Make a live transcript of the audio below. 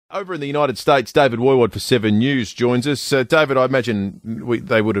Over in the United States, David Woiwod for 7 News joins us. David, I imagine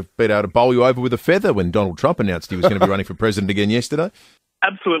they would have been able to bowl you over with a feather when Donald Trump announced he was going to be running for president again yesterday.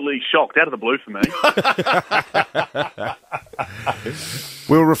 Absolutely shocked, out of the blue for me.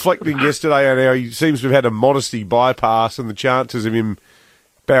 We were reflecting yesterday on how he seems to have had a modesty bypass and the chances of him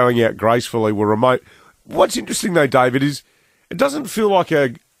bowing out gracefully were remote. What's interesting, though, David, is it doesn't feel like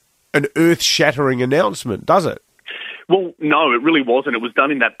an earth-shattering announcement, does it? Well, no, it really wasn't. It was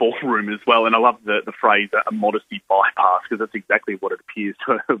done in that ballroom as well, and I love the phrase a modesty bypass because that's exactly what it appears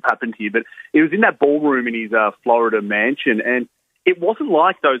to have happened here. But it was in that ballroom in his Florida mansion, and it wasn't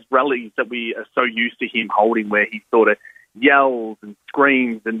like those rallies that we are so used to him holding where he sort of yells and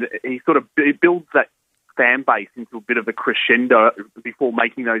screams and he sort of builds that fan base into a bit of a crescendo before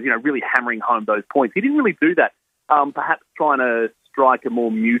making those, really hammering home those points. He didn't really do that, perhaps trying to strike a more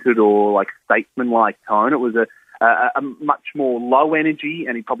muted or like statesman-like tone. It was a much more low energy,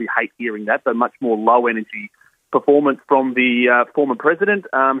 and he'd probably hate hearing that, but much more low energy performance from the former president.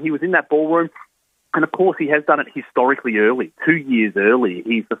 He was in that ballroom, and of course he has done it historically early, 2 years early.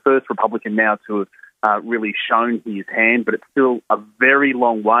 He's the first Republican now to have really shown his hand, but it's still a very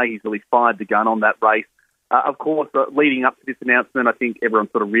long way. He's really fired the gun on that race. Of course, leading up to this announcement, I think everyone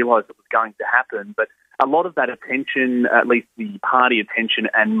sort of realised it was going to happen, but a lot of that attention, at least the party attention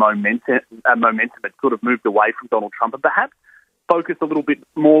and momentum had sort of moved away from Donald Trump and perhaps focused a little bit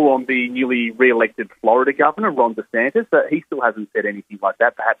more on the newly re-elected Florida governor, Ron DeSantis. He still hasn't said anything like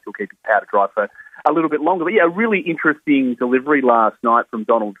that. Perhaps he'll keep his powder dry for a little bit longer. But yeah, a really interesting delivery last night from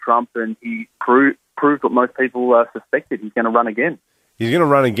Donald Trump, and he proved what most people suspected. He's going to run again. He's going to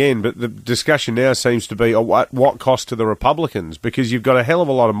run again, but the discussion now seems to be at what cost to the Republicans, because you've got a hell of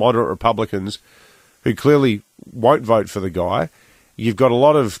a lot of moderate Republicans who clearly won't vote for the guy. You've got a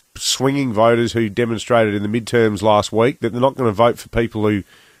lot of swinging voters who demonstrated in the midterms last week that they're not going to vote for people who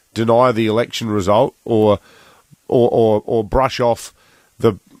deny the election result or brush off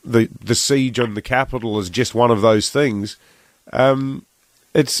the siege on the Capitol as just one of those things.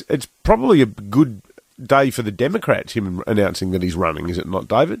 It's probably a good day for the Democrats, him announcing that he's running, is it not,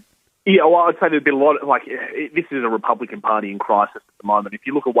 David? Yeah, well, I'd say there's been a lot this is a Republican Party in crisis at the moment. If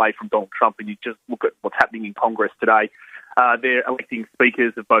you look away from Donald Trump and you just look at what's happening in Congress today, they're electing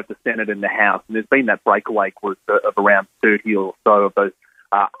speakers of both the Senate and the House, and there's been that breakaway group of around 30 or so of those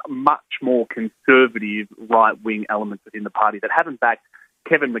much more conservative right-wing elements within the party that haven't backed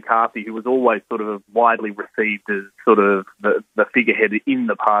Kevin McCarthy, who was always sort of widely received as sort of the figurehead in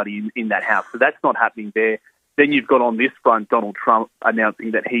the party in that House. So that's not happening there. Then you've got on this front Donald Trump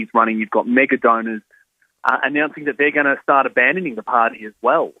announcing that he's running. You've got mega donors announcing that they're going to start abandoning the party as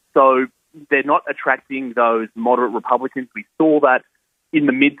well. So they're not attracting those moderate Republicans. We saw that in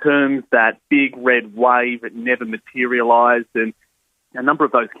the midterms, that big red wave. It never materialised. And a number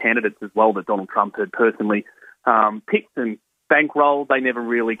of those candidates as well that Donald Trump had personally picked and bankrolled, they never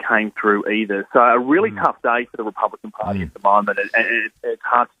really came through either. So a really tough day for the Republican Party at the moment, and it's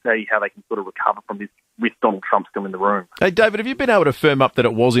hard to see how they can sort of recover from this with Donald Trump still in the room. Hey, David, have you been able to firm up that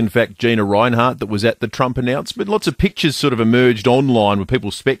it was, in fact, Gina Rinehart that was at the Trump announcement? Lots of pictures sort of emerged online with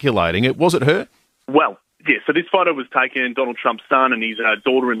people speculating. Was it her? Well, yeah, so this photo was taken, Donald Trump's son and his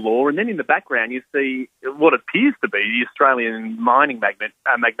daughter-in-law, and then in the background you see what appears to be the Australian mining magnate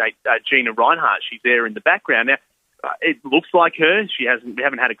Gina Rinehart. She's there in the background. Now, it looks like her. We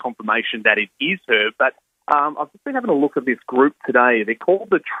haven't had a confirmation that it is her, but I've just been having a look at this group today. They're called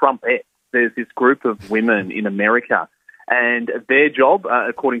the Trumpettes. There's this group of women in America, and their job,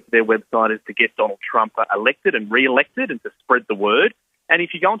 according to their website, is to get Donald Trump elected and re-elected and to spread the word. And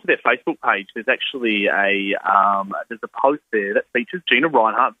if you go onto their Facebook page, there's actually there's a post there that features Gina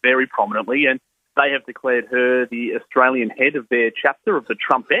Rinehart very prominently, and they have declared her the Australian head of their chapter of the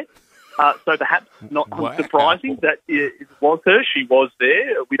Trumpettes. So perhaps not unsurprising that it was her. She was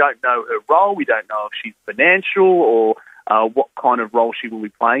there. We don't know her role. We don't know if she's financial or what kind of role she will be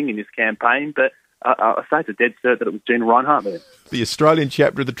playing in this campaign. But I say it's a dead cert that it was Gina Rinehart there. The Australian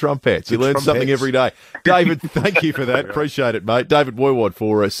chapter of the Trumpettes. You learn something every day. David, thank you for that. Appreciate it, mate. David Woiwod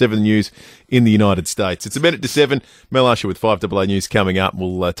for 7 News in the United States. It's a minute to 7. Mel Usher with 5AA News coming up.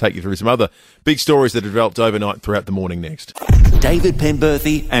 We'll take you through some other big stories that have developed overnight throughout the morning next. David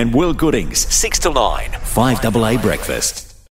Penberthy and Will Goodings, 6 to 9, 5AA Breakfast.